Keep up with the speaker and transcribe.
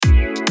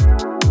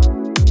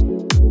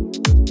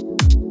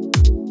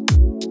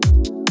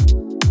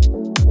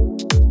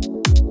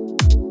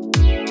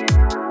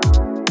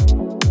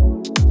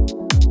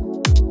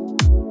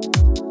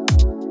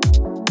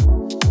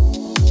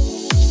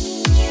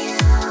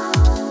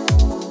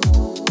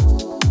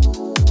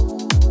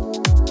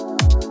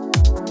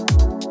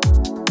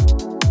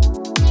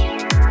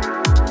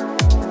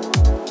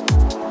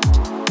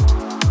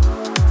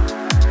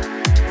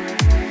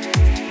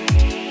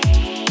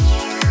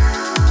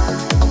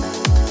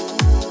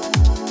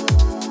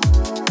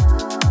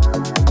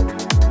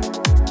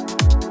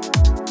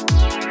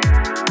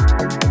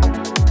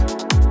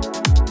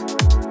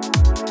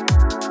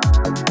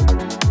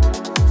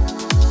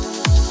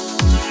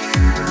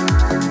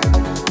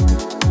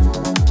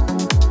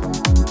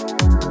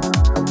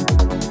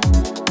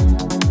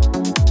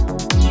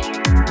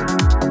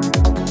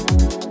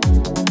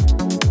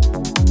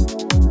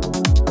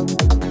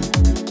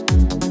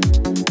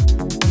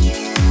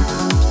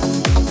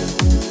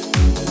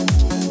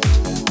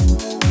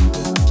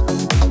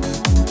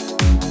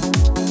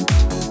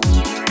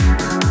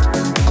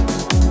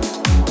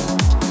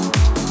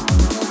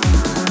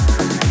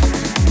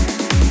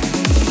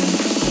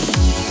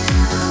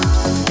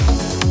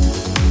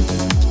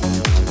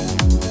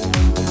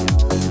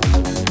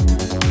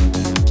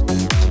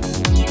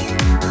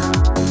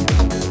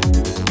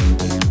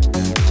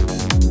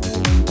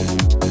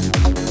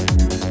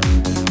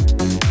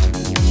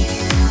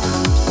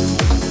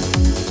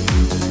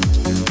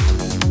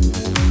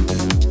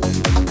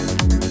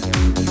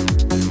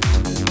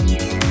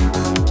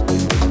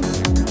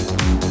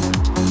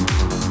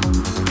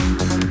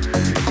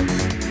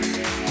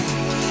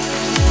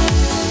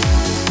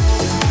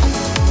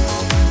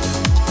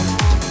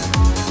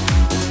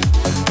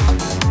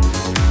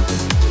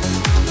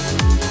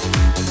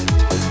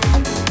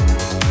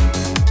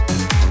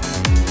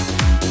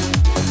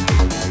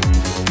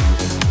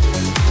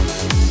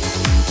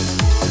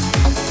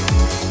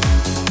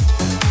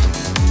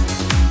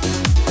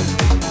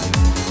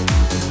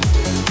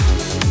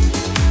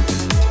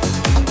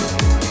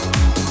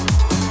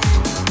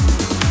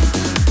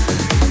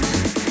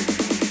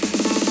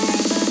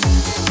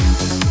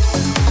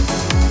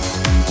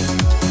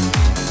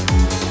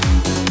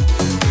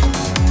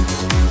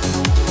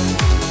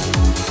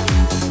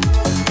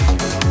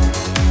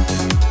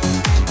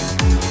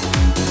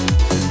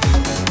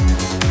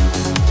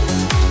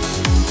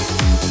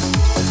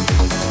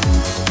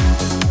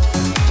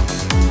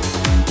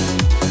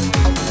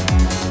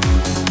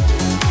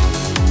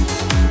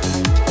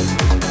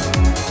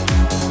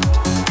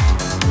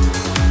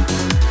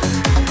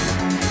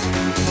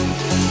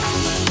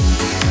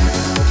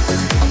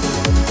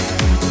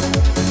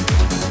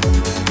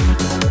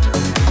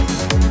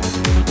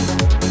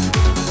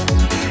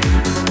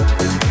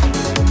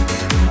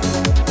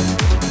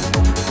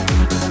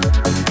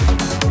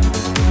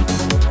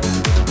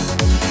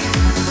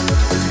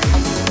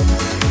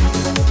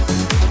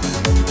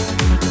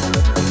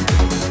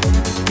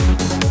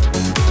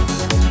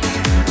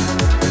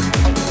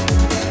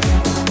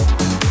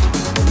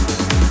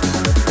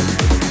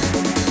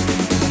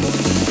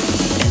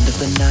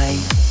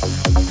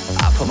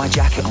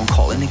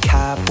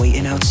stop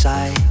waiting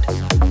outside.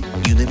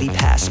 You nearly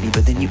passed me,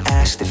 but then you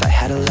asked if I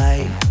had a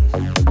light.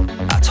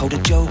 I told a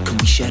joke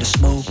and we shared a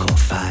smoke or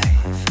five.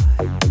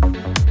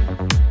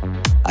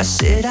 I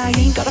said I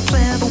ain't got a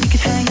plan, but we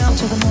could hang out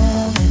till the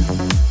morning.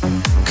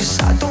 'Cause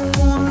I don't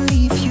wanna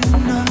leave you,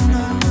 no,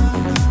 no, no,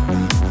 no,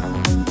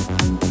 no.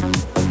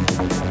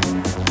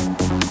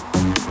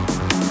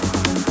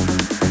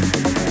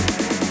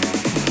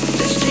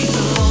 Let's take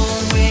the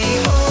long way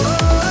home,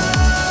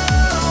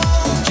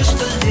 just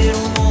a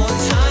little more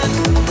time.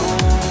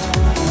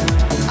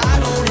 I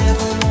don't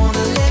ever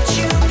wanna let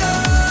you go.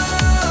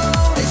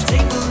 Let's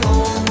take the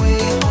long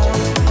way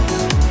home.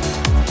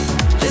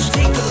 Let's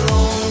take the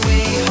long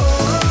way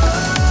home,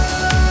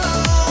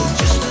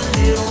 just a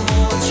little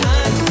more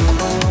time.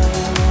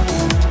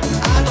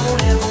 I don't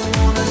ever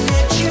wanna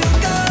let you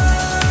go.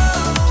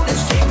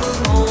 Let's take the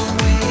long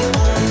way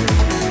home.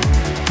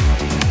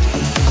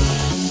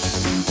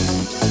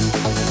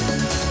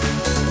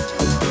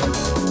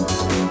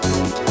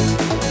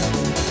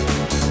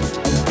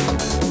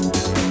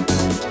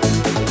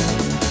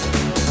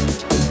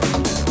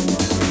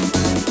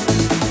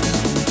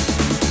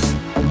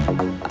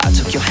 I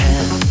took your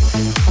hand.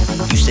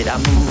 You said I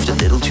moved a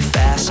little too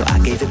fast, so I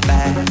gave it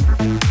back.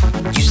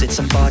 You said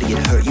somebody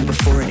had hurt you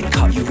before and it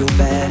caught you real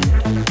bad.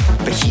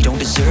 But he don't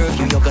deserve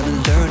you, you're gonna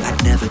learn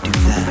I'd never do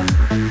that.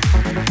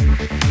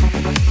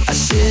 I